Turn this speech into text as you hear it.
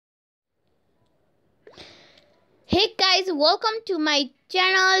guys, welcome to my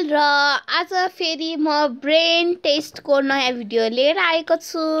channel र आज फेरि म ब्रेन टेस्टको नयाँ भिडियो लिएर आएको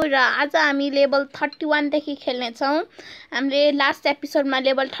छु र आज हामी लेभल 31 देखि खेल्ने छौं। हामीले लास्ट एपिसोडमा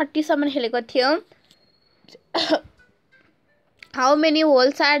लेभल 30 सम्म खेलेको थियौं। How many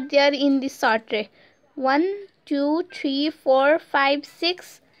holes are there in this short ray? 1 2 3 4 5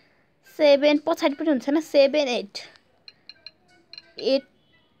 6 7 पछाडी पनि हुन्छ न 7 8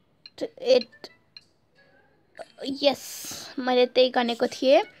 8 यस मैले त्यही गनेको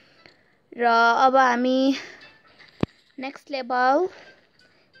थिए र अब हामी नेक्स्ट लेभल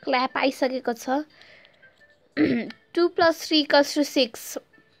क्ल्याप आइसकेको छ। 2 + 3 = 6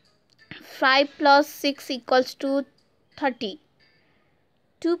 5 + 6 = 30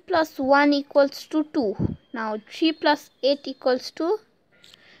 2 + 1 = 2 now 3 + 8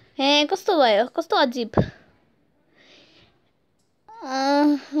 = हे कस्तो भयो कस्तो अजीब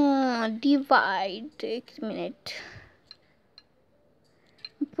डिवाइड एक मिनेट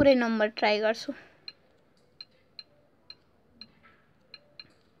पुरै नम्बर ट्राई गर्छु।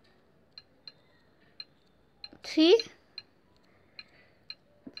 3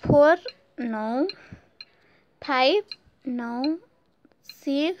 4 9 5 9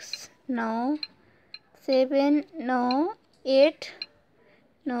 6 9 7 9 8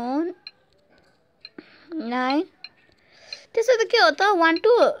 9 9 त्यसो त के हो त 1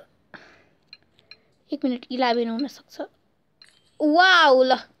 2 एक मिनेट 11 हुन सक्छ। वाउ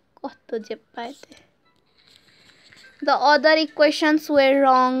ल कस्तो जे पाए त द अदर इक्वेशन्स वर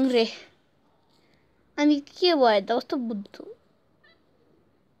रङ रे अनि के भयो त कस्तो बुद्धु।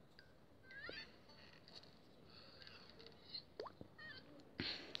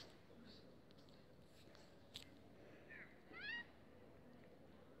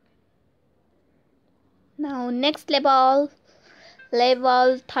 Now next level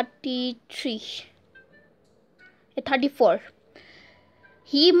 33 34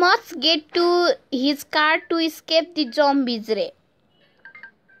 he must get to his car to escape the zombies रे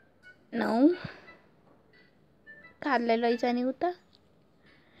no कारलाई लैजाने उता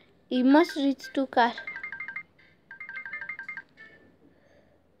he must reach to car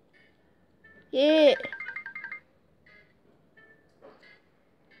A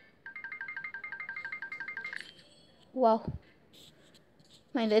wow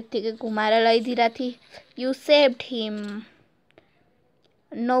मैले यतिकै घुमाएर लैदिरहेको थिएँ। You saved him.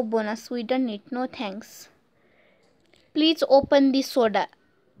 No bonus. We don't need. No thanks. Please open the soda.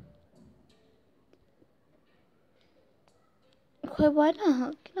 खोइ भएन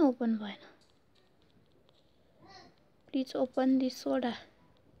किन ओपन भएन? Please open the soda.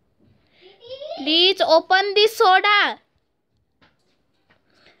 Please open the soda.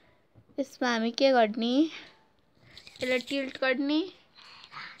 यसमा हामी के गर्ने? यसलाई टिल्ट गर्ने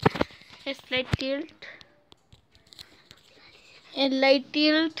यसलाई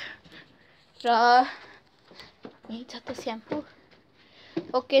टिल्ट र यही छ त स्याम्पू।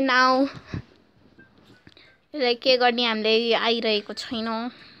 ओके नाउ यसलाई के गर्ने हामीले आइरहेको छैनौं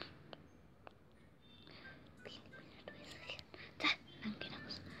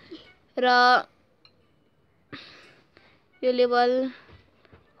र यो लेभल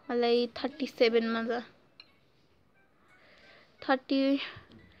मलाई 37 मा छ 30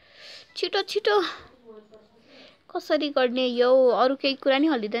 छिटो छिटो कसरी गर्ने यो अरु केही कुरा नि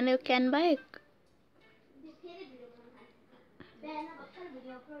हल्लिदैन यो क्यान बाहेक।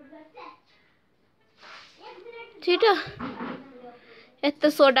 छिटो यस्तो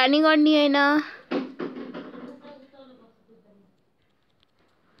सोडा नि गर्ने हैन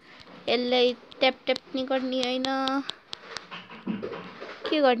यसलाई ट्याप ट्याप नि गर्ने हैन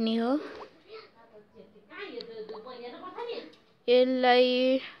के गर्ने हो यसलाई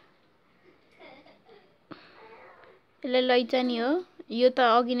लैजाने हो। यो त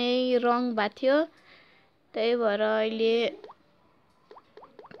अघि नै रङ भएको थियो त्यही भएर अहिले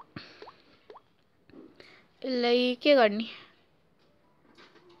यसलाई के गर्ने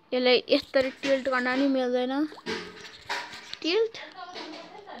यसलाई यसरी टिल्ट गर्न नि मिल्दैन टिल्ट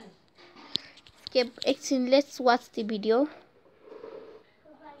स्केप एकछिन लेट्स वाच द भिडियो।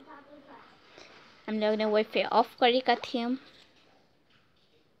 हामीले अघि नै वाइफाई अफ गरेका थियौं।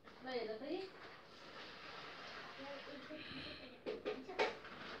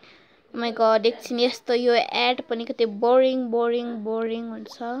 माय गॉड एकछिन यस्तो यो एड पनि कति बोरिङ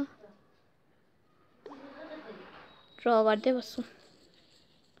हुन्छ ड्र गर्दै बस्छु।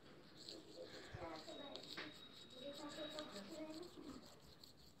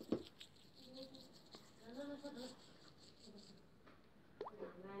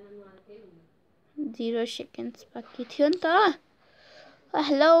 Zero seconds बाँकी थियो नि त।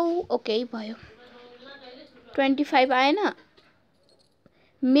 हेलो ओके भयो 25 आएन.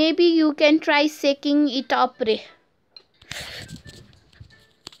 Maybe you can try shaking it up रे.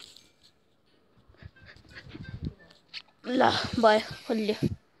 ल भयो खोल्यो.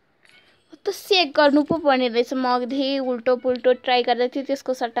 त सेक गर्नु पो पर्ने रहेछ. म अघि उल्टो पुल्टो ट्राई गर्दै थिएँ.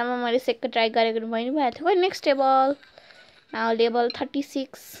 त्यसको सट्टामा मैले सेक ट्राई गरेको भइरहेको थियो. Next table. Now level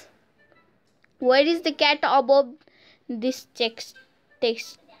 36. Where is the cat above this text?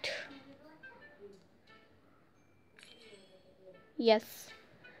 Yes.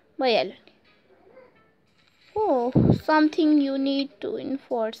 भइहाल्यो. Oh, something you need to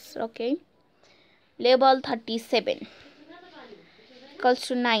enforce. Okay. Level 37. Equals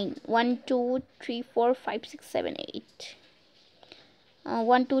to 9. 1, 2, 3, 4, 5, 6, 7, 8.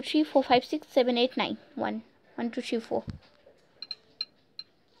 1, 2, 3, 4, 5, 6, 7, 8, 9. 1, 1, 2, 3, 4.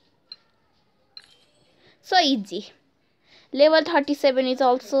 So easy. Level 37 is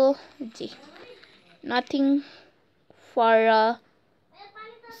also easy. Nothing for a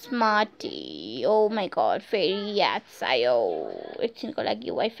smarty. Oh my god, fairy याद आयो. एकछिनको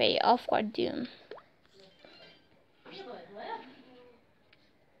लागि wifi of गरिदिउँ.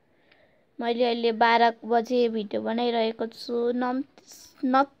 मैले अहिले 12 बजे video बनाइरहेको छु.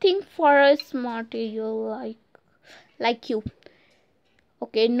 Nothing for a smarty like you.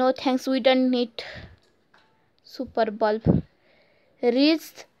 Okay, no thanks. We don't need super bulb.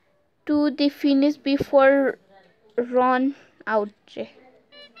 Reach to the finish before run out.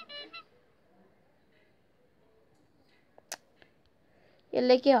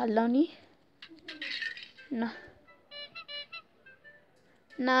 यसले के हल्लाउने न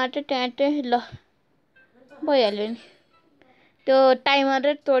नाटे ट्याटे. ल भइहाल्यो नि. त्यो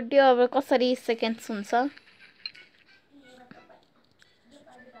टाइमर तोड्यो. अब कसरी सेकेन्ड्स हुन्छ.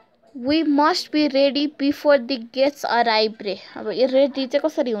 We must be ready before the guests arrive रे. अब यो रेडी चाहिँ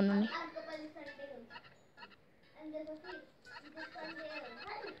कसरी हुनु नि.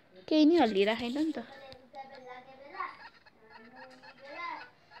 केही नि हल्लिराखेन नि त.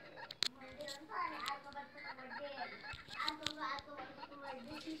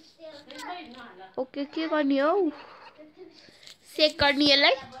 ओके के गर्ने हौ. सेक गर्ने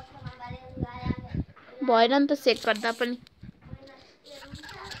यसलाई. भएन नि त सेक गर्दा पनि.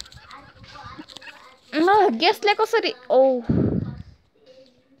 गेस्टले कसरी. ओ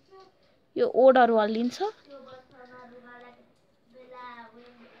यो ओडहरू हल्लिन्छ.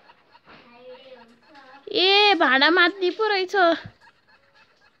 ए भाँडा मात्ने पो रहेछ.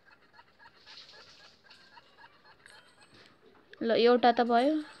 ल एउटा त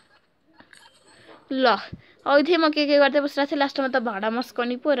भयो. ल अघि म के गर्दै बसिरहेको थिएँ. लास्टमा त भाँडा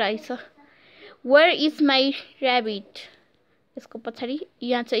मस्काउने पो रहेछ. Where is my rabbit. यसको पछाडि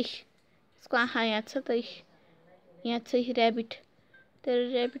यहाँ चाहिँ. यसको आँखा यहाँ छ त. यहाँ चाहिँ ऱ्याबिट. तेरो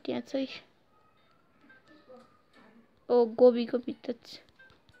ऱ्याबिट यहाँ चाहिँ. ओ गोबीको भित्र.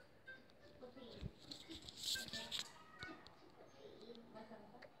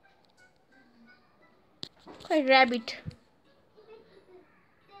 खै ऱ्याबिट.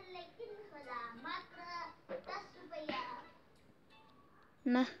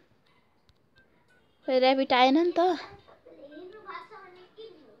 न खै ऱ्याबिट आएन नि त.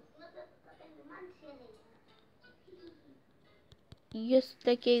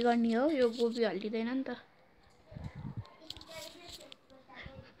 यस्तो के गर्ने हो. यो गोबी हल्लिँदैन नि त.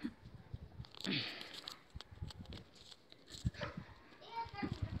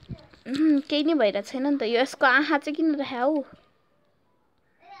 केही नि भइरहेको छैन नि त. यसको आँखा चाहिँ किन राख्या हौ.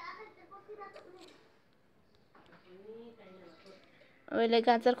 अहिले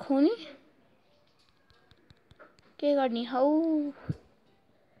गाजर खुवाउने. के गर्ने हौ.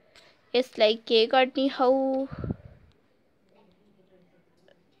 यसलाई के गर्ने हौ.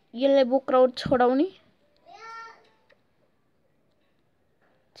 यसलाई बोक्राउट छोडाउने.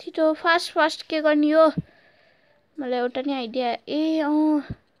 छिटो फास्ट के गर्ने हो. मलाई एउटा नि आइडिया. ए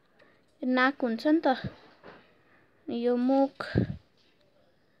नाक हुन्छ नि त. यो मुख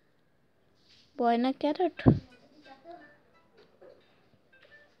भएन. क्यारेट.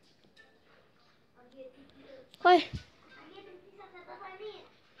 खै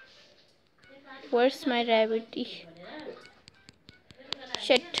Where's my rabbit?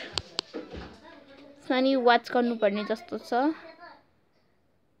 Shit. Sunny watch गर्नु पर्ने जस्तो छ.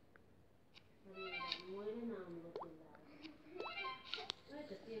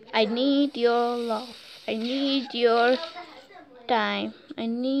 I need your love. I need your time. I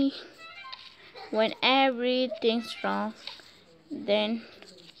need when everything's wrong. Then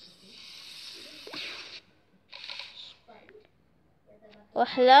oh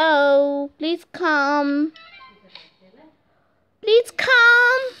hello. Please come. Please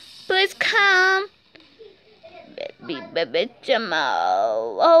come. Please come. baby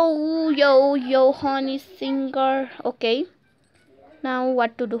Jamal. Oh, yo, honey singer. Okay. Now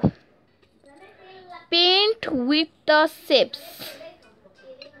what to do? Paint with the shapes.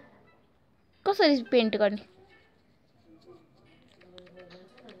 कसरी pant गर्ने?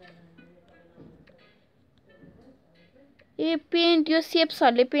 ए pant यो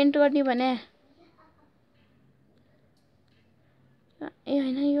शेप्सहरुले pant गर्ने भने ए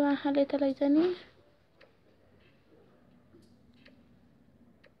हैन यो आँखाले त लैजा नि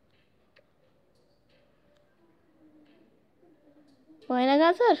भएन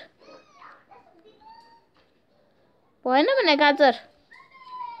गाजर भएन भने गाजर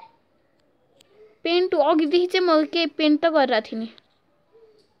पेन्ट अघिदेखि चाहिँ म के पेन्ट त गरिरा थिए नि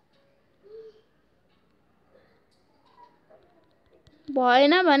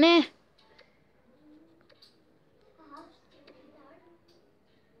भएन भने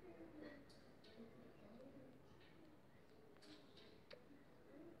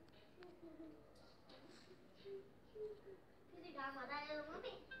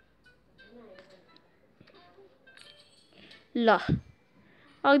ल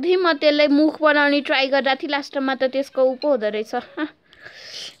अघि म त्यसलाई मुख बनाउने ट्राई गर्दा थिए लास्टमा त त्यसको उप हुँदो रहेछ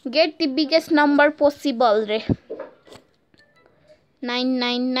get the biggest number possible रे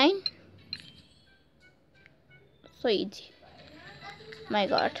 999 so easy my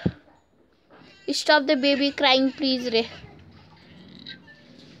god stop the baby crying please रे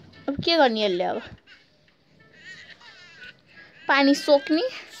अब के गर्ने यसले अब पानी सोक्ने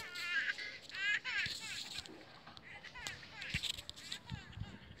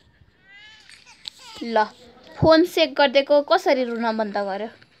ल फोन चेक गर्देको कसरी रुन बन्द गर्यो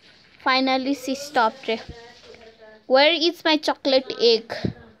फाइनली सी स्टप रे where is my chocolate egg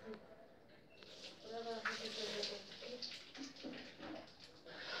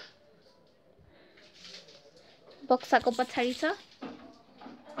बक्साको पछाडी छ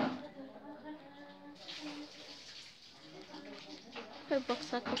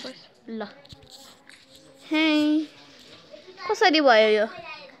बक्साको पछि ल हे कसरी भयो यो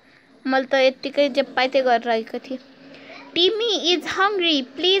मैले त यतिकै जे पाए त्यही गरिरहेको थिएँ टिमी इज हङ्ग्री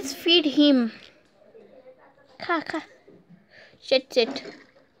प्लिज फिड हिम खा खा सेट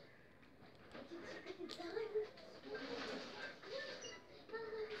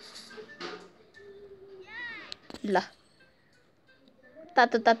ल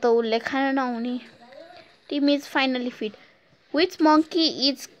तातो उसले खान नहुने टिमी is finally feed Which monkey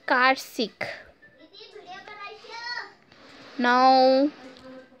is car sick? Now,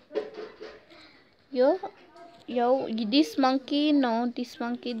 this monkey, no, this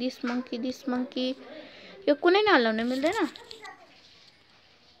monkey. यो कुनै नहलाउन मिल्दैन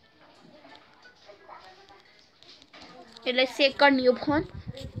यसलाई सेक गर्ने यो फोन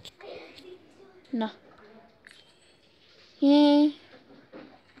न ए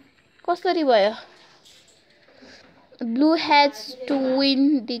कसरी भयो Blue has to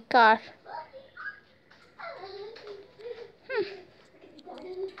win the car.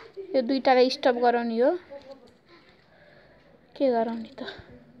 यो दुईटालाई स्टप गराउने हो के गराउने त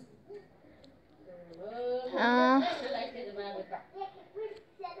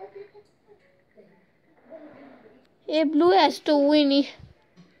ए blue has to win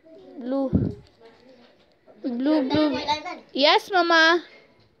blue yes mama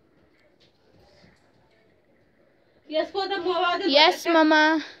yes mama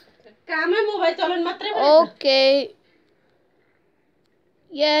okay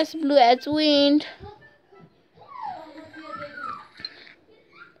yes blue has win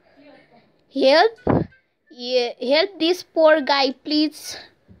help this poor guy please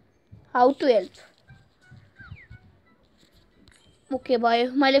how to help okay भयो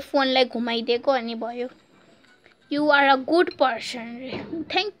मैले फोनलाई घुमाइदिएको अनि भयो you are a good person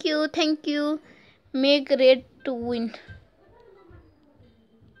thank you make red to win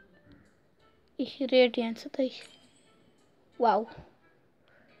red यहाँ छ त wow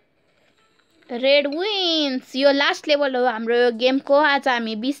red wins यो last level हो हाम्रो गेमको आज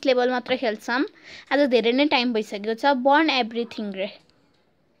हामी 20 लेभल मात्र खेल्छौं आज धेरै नै टाइम भइसक्यो छ बर्न एभ्रीथिङ रे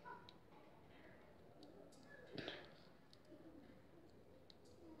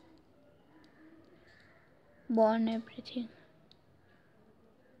बर्न एभ्रीथिङ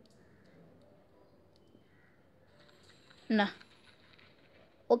न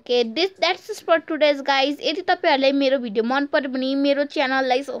okay that's it for today's guys यदि तपाईहरुलाई मेरो भिडियो मन पर्यो भने मेरो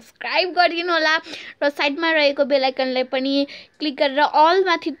च्यानललाई सब्स्क्राइब गरिदिनु होला र साइडमा रहेको बेल आइकनलाई पनि क्लिक गरेर अल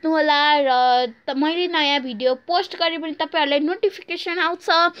मा थिच्नु होला र मैले नयाँ भिडियो पोस्ट गरे पनि तपाईहरुलाई नोटिफिकेसन आउँछ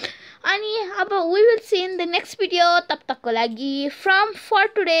अनि अब we will see in the next video तब तकको लागि from for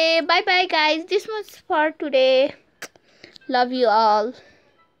today bye bye guys this was for today love you all.